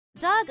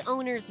Dog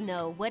owners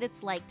know what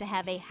it's like to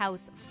have a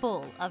house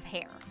full of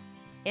hair.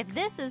 If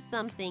this is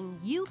something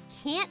you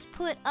can't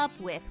put up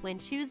with when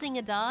choosing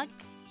a dog,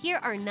 here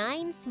are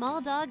 9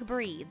 small dog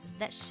breeds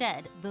that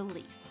shed the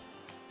least.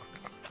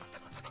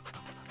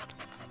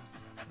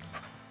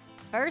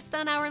 First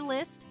on our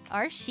list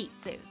are Shih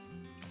Tzus.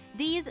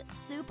 These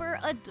super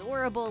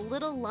adorable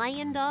little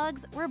lion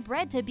dogs were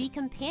bred to be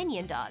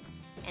companion dogs,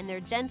 and their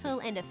gentle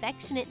and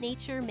affectionate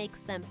nature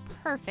makes them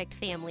perfect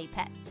family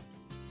pets.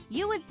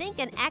 You would think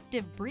an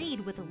active breed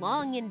with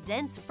long and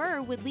dense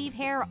fur would leave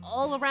hair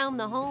all around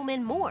the home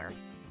and more,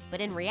 but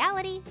in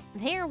reality,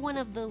 they are one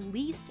of the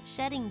least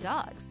shedding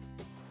dogs.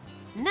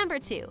 Number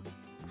 2,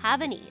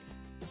 Havanese.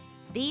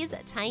 These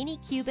tiny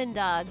Cuban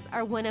dogs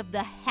are one of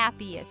the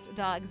happiest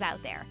dogs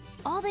out there.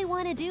 All they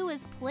want to do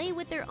is play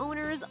with their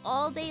owners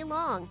all day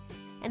long,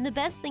 and the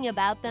best thing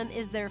about them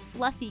is their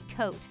fluffy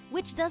coat,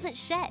 which doesn't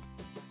shed.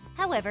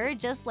 However,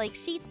 just like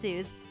Shih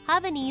Tzus,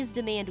 Havanese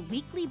demand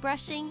weekly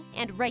brushing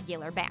and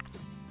regular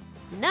baths.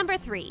 Number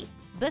 3,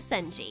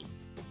 Basenji.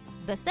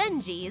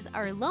 Basenjis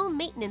are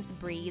low-maintenance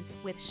breeds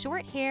with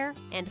short hair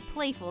and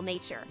playful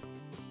nature.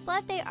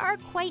 But they are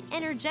quite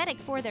energetic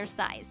for their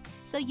size,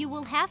 so you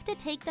will have to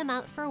take them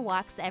out for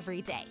walks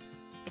every day.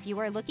 If you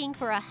are looking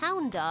for a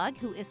hound dog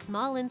who is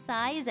small in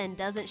size and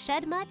doesn't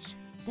shed much,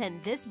 then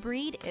this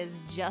breed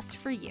is just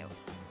for you.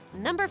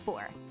 Number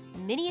 4,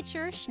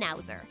 Miniature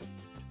Schnauzer.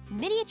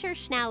 Miniature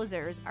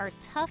Schnauzers are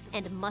tough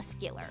and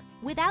muscular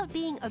without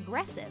being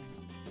aggressive.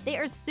 They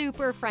are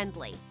super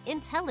friendly,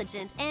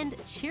 intelligent, and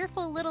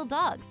cheerful little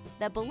dogs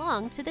that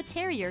belong to the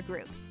terrier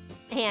group.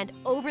 And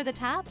over the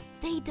top,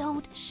 they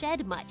don't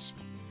shed much,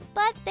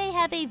 but they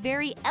have a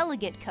very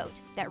elegant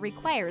coat that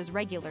requires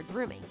regular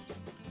grooming.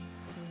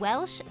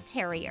 Welsh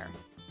Terrier.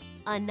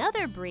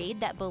 Another breed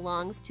that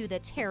belongs to the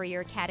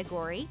terrier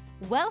category,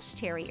 Welsh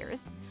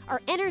Terriers,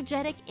 are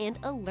energetic and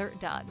alert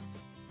dogs.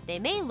 They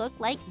may look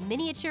like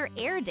miniature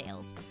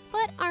Airedales,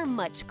 but are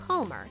much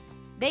calmer.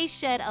 They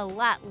shed a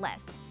lot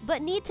less,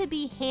 but need to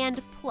be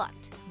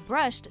hand-plucked,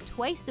 brushed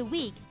twice a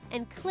week,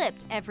 and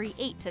clipped every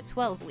 8 to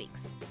 12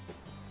 weeks.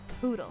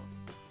 Poodle.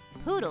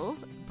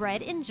 Poodles,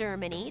 bred in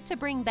Germany to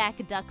bring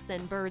back ducks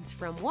and birds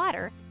from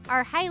water,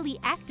 are highly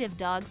active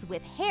dogs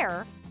with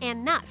hair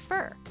and not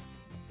fur.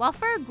 While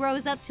fur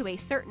grows up to a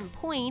certain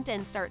point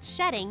and starts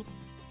shedding,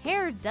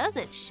 hair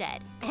doesn't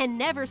shed and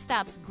never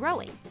stops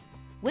growing.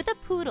 With a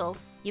poodle,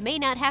 you may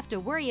not have to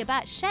worry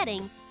about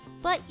shedding,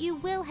 but you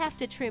will have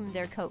to trim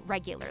their coat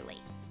regularly.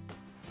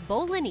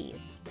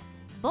 Bolognese.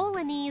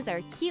 Bolognese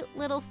are cute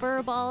little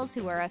fur balls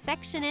who are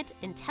affectionate,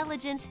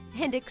 intelligent,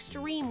 and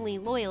extremely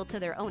loyal to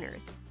their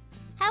owners.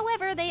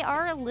 However, they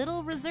are a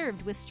little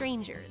reserved with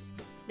strangers.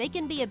 They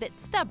can be a bit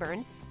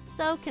stubborn,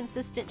 so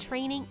consistent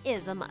training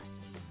is a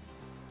must.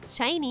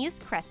 Chinese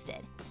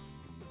Crested.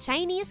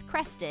 Chinese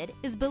Crested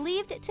is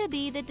believed to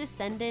be the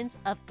descendants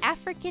of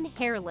African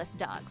hairless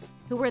dogs,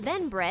 who were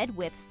then bred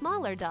with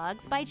smaller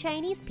dogs by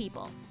Chinese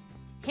people.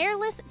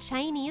 Hairless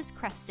Chinese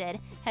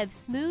Crested have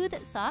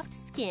smooth, soft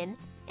skin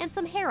and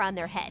some hair on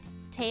their head,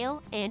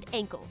 tail, and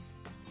ankles.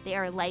 They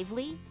are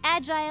lively,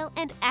 agile,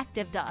 and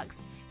active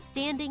dogs,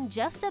 standing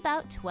just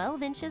about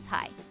 12 inches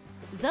high.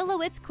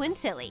 Zolowice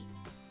Quintilli.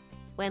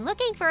 When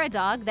looking for a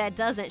dog that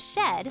doesn't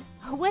shed,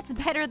 what's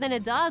better than a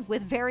dog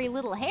with very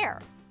little hair?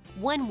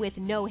 One with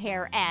no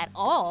hair at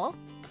all?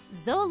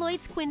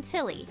 Zolowice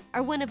Quintilli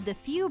are one of the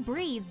few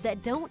breeds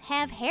that don't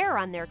have hair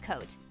on their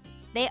coat.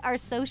 They are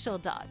social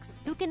dogs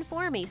who can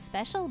form a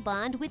special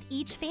bond with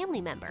each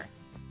family member.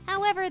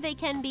 However, they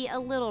can be a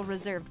little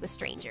reserved with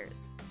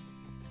strangers.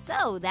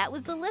 So that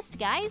was the list,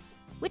 guys.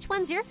 Which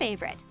one's your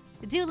favorite?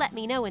 Do let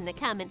me know in the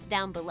comments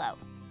down below.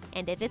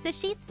 And if it's a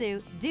Shih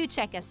Tzu, do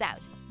check us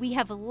out. We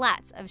have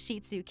lots of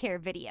Shih Tzu care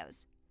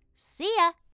videos. See ya!